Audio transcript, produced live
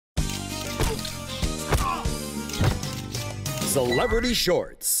Celebrity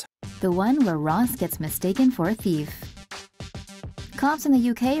Shorts. The one where Ross gets mistaken for a thief. Cops in the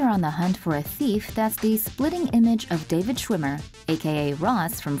UK are on the hunt for a thief that's the splitting image of David Schwimmer, aka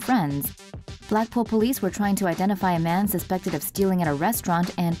Ross from Friends. Blackpool police were trying to identify a man suspected of stealing at a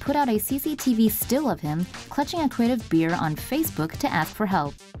restaurant and put out a CCTV still of him clutching a crate of beer on Facebook to ask for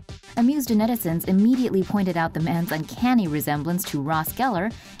help. Amused netizens immediately pointed out the man's uncanny resemblance to Ross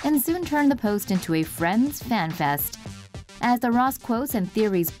Geller and soon turned the post into a Friends fan fest. As the Ross quotes and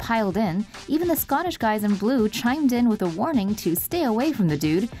theories piled in, even the Scottish guys in blue chimed in with a warning to stay away from the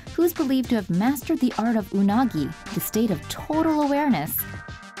dude, who's believed to have mastered the art of unagi, the state of total awareness.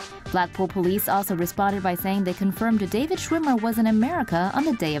 Blackpool police also responded by saying they confirmed David Schwimmer was in America on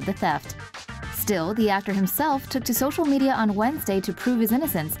the day of the theft. Still, the actor himself took to social media on Wednesday to prove his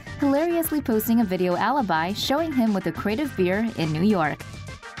innocence, hilariously posting a video alibi showing him with a crate of beer in New York.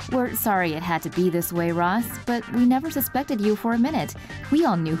 "We're sorry it had to be this way, Ross, but we never suspected you for a minute. We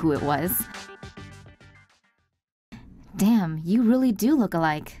all knew who it was." Damn, you really do look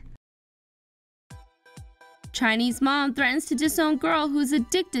alike. Chinese mom threatens to disown girl who's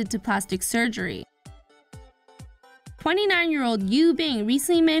addicted to plastic surgery. 29-year-old Yu Bing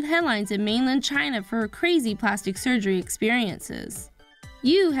recently made headlines in mainland China for her crazy plastic surgery experiences.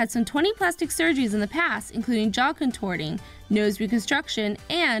 Yu had some 20 plastic surgeries in the past, including jaw contorting, nose reconstruction,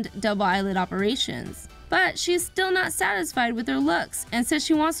 and double eyelid operations. But she is still not satisfied with her looks and says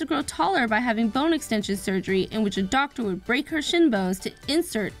she wants to grow taller by having bone extension surgery in which a doctor would break her shin bones to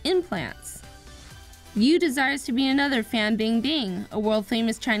insert implants. Yu desires to be another Fan Bingbing, a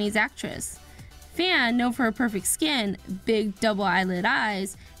world-famous Chinese actress. Fan, known for her perfect skin, big double eyelid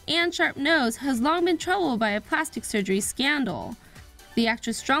eyes, and sharp nose, has long been troubled by a plastic surgery scandal. The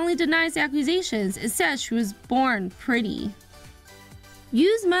actress strongly denies the accusations and says she was born pretty.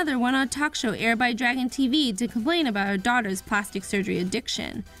 Yu's mother went on a talk show aired by Dragon TV to complain about her daughter's plastic surgery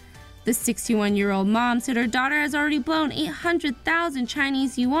addiction. The 61-year-old mom said her daughter has already blown 800,000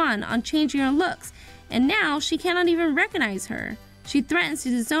 Chinese yuan on changing her looks, and now she cannot even recognize her. She threatens to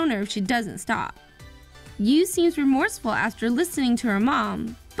disown her if she doesn't stop. Yu seems remorseful after listening to her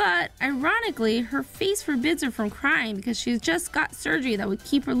mom, but ironically, her face forbids her from crying because she's just got surgery that would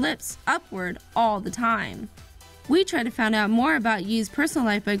keep her lips upward all the time. We tried to find out more about Yu's personal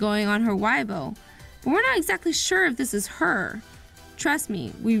life by going on her Weibo, but we're not exactly sure if this is her. Trust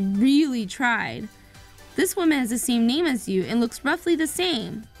me, we really tried. This woman has the same name as Yu and looks roughly the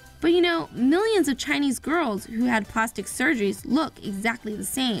same. But you know, millions of Chinese girls who had plastic surgeries look exactly the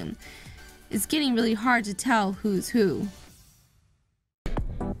same. It's getting really hard to tell who's who.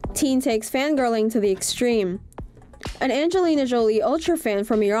 Teen takes fangirling to the extreme. An Angelina Jolie ultra fan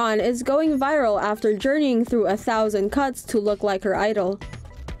from Iran is going viral after journeying through 1,000 cuts to look like her idol.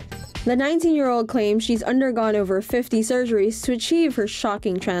 The 19-year-old claims she's undergone over 50 surgeries to achieve her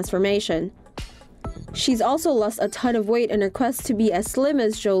shocking transformation. She's also lost a ton of weight in her quest to be as slim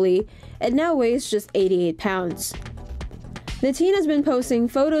as Jolie and now weighs just 88 pounds. The teen has been posting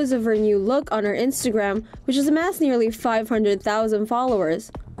photos of her new look on her Instagram, which has amassed nearly 500,000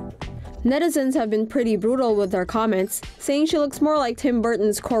 followers. Netizens have been pretty brutal with their comments, saying she looks more like Tim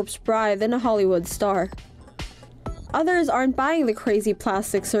Burton's corpse bride than a Hollywood star. Others aren't buying the crazy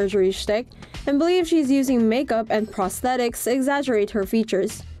plastic surgery shtick and believe she's using makeup and prosthetics to exaggerate her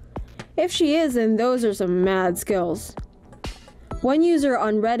features. If she is, then those are some mad skills. One user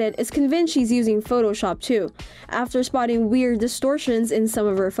on Reddit is convinced she's using Photoshop too, after spotting weird distortions in some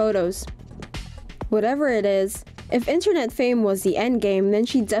of her photos. Whatever it is, if internet fame was the endgame, then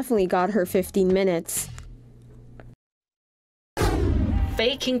she definitely got her 15 minutes.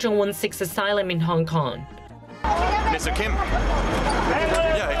 Fake Kim Jong-un seeks asylum in Hong Kong. Mr. Kim?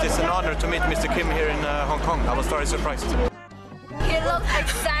 Yeah, it is an honor to meet Mr. Kim here in Hong Kong. I was very surprised. He looks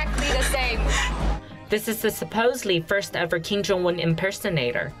exactly the same. This is the supposedly first ever Kim Jong-un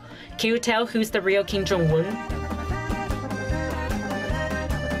impersonator. Can you tell who's the real Kim Jong-un?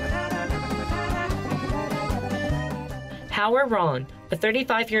 Howard Ron, a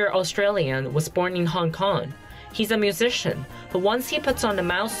 35-year Australian, was born in Hong Kong. He's a musician, but once he puts on a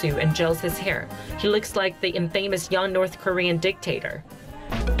Mao suit and gels his hair, he looks like the infamous young North Korean dictator.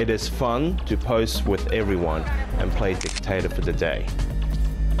 It is fun to pose with everyone and play dictator for the day.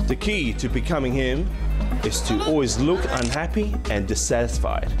 The key to becoming him is to always look unhappy and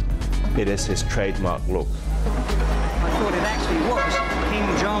dissatisfied. It is his trademark look. I thought it actually was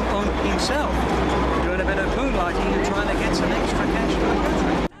Kim Jong-un himself doing a bit of moonlighting and trying to get some extra cash for the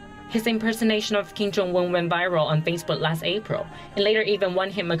country. His impersonation of Kim Jong-un went viral on Facebook last April, and later even won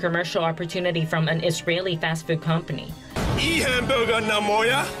him a commercial opportunity from an Israeli fast food company. 이 햄버거는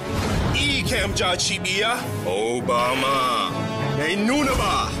뭐야? 이 อีแคมจาชิเบียโอบามาในนูนบ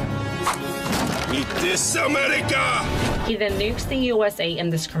ามิติสอเมริกา He then nukes the USA in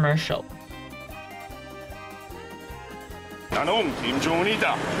this commercial. 나는 김종훈이다.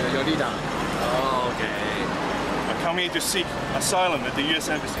 여기다. Okay. I come here to seek asylum at the U.S.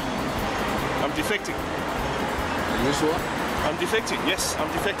 Embassy. I'm defecting. Are you sure? I'm defecting. Yes, I'm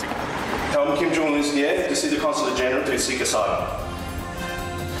defecting. Kim Jong-un is here to see the Consulate General to seek asylum.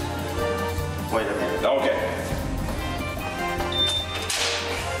 Wait a minute. Okay.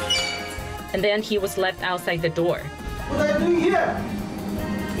 And then he was left outside the door. What are you doing here?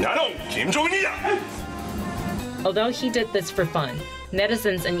 나는 김종훈이다. Although he did this for fun,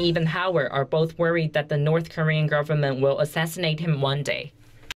 netizens and even Howard are both worried that the North Korean government will assassinate him one day.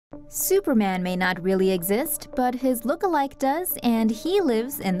 Superman may not really exist, but his look-alike does, and he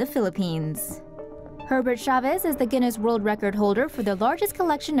lives in the Philippines. Herbert Chavez is the Guinness World Record holder for the largest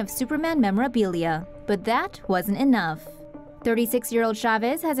collection of Superman memorabilia, but that wasn't enough. 36-year-old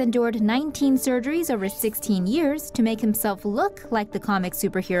Chavez has endured 19 surgeries over 16 years to make himself look like the comic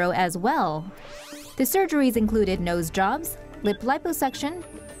superhero as well. The surgeries included nose jobs, lip liposuction,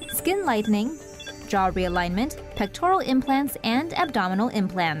 skin lightening, jaw realignment, pectoral implants, and abdominal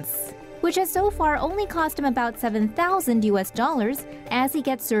implants, which has so far only cost him about $7,000 as he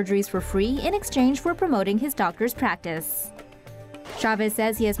gets surgeries for free in exchange for promoting his doctor's practice. Chavez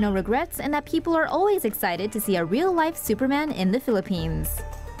says he has no regrets and that people are always excited to see a real-life Superman in the Philippines.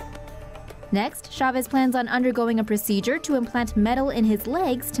 Next, Chavez plans on undergoing a procedure to implant metal in his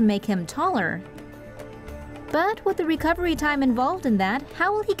legs to make him taller. But with the recovery time involved in that,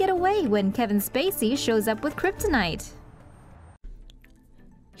 how will he get away when Kevin Spacey shows up with kryptonite?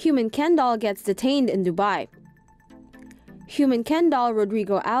 Human Ken doll gets detained in Dubai. Human Ken doll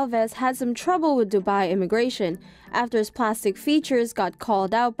Rodrigo Alves had some trouble with Dubai immigration after his plastic features got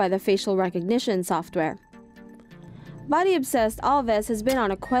called out by the facial recognition software. Body-obsessed Alves has been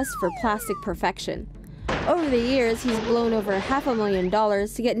on a quest for plastic perfection. Over the years, he's blown over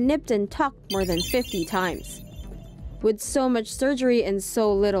 $500,000 to get nipped and tucked more than 50 times. With so much surgery in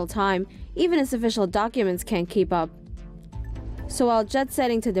so little time, even his official documents can't keep up. So while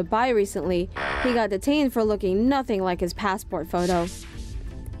jet-setting to Dubai recently, he got detained for looking nothing like his passport photo.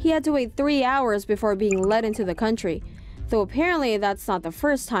 He had to wait 3 hours before being let into the country, though apparently that's not the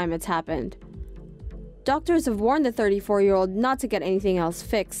first time it's happened. Doctors have warned the 34-year-old not to get anything else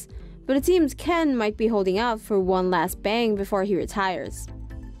fixed, but it seems Ken might be holding out for one last bang before he retires.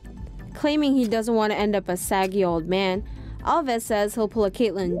 Claiming he doesn't want to end up a saggy old man, Alves says he'll pull a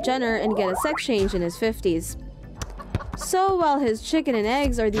Caitlyn Jenner and get a sex change in his 50s. So while his chicken and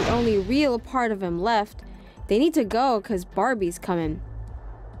eggs are the only real part of him left, they need to go because Barbie's coming.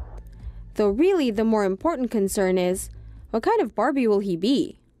 Though really the more important concern is, what kind of Barbie will he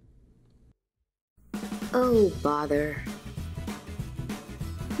be? Oh, bother.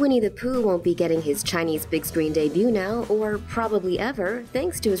 Winnie the Pooh won't be getting his Chinese big screen debut now, or probably ever,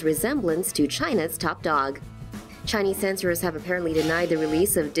 thanks to his resemblance to China's top dog. Chinese censors have apparently denied the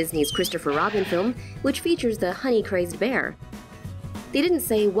release of Disney's Christopher Robin film, which features the honey-crazed bear. They didn't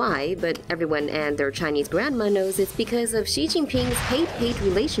say why, but everyone and their Chinese grandma knows it's because of Xi Jinping's hate-hate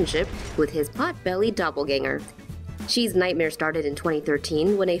relationship with his pot-bellied doppelganger. Xi's nightmare started in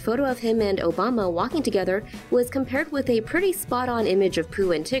 2013 when a photo of him and Obama walking together was compared with a pretty spot-on image of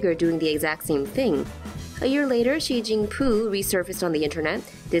Pooh and Tigger doing the exact same thing. A year later, Xi Jinping resurfaced on the internet,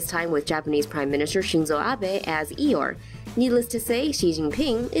 this time with Japanese Prime Minister Shinzo Abe as Eeyore. Needless to say, Xi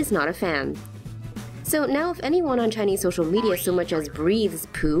Jinping is not a fan. So now if anyone on Chinese social media so much as breathes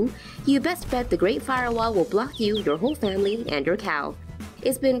Pooh, you best bet the Great Firewall will block you, your whole family, and your cow.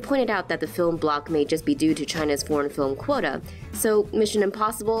 It's been pointed out that the film block may just be due to China's foreign film quota. So Mission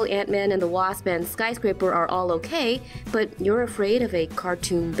Impossible, Ant-Man and the Wasp, and Skyscraper are all okay, but you're afraid of a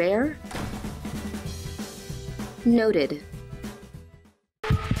cartoon bear? Noted.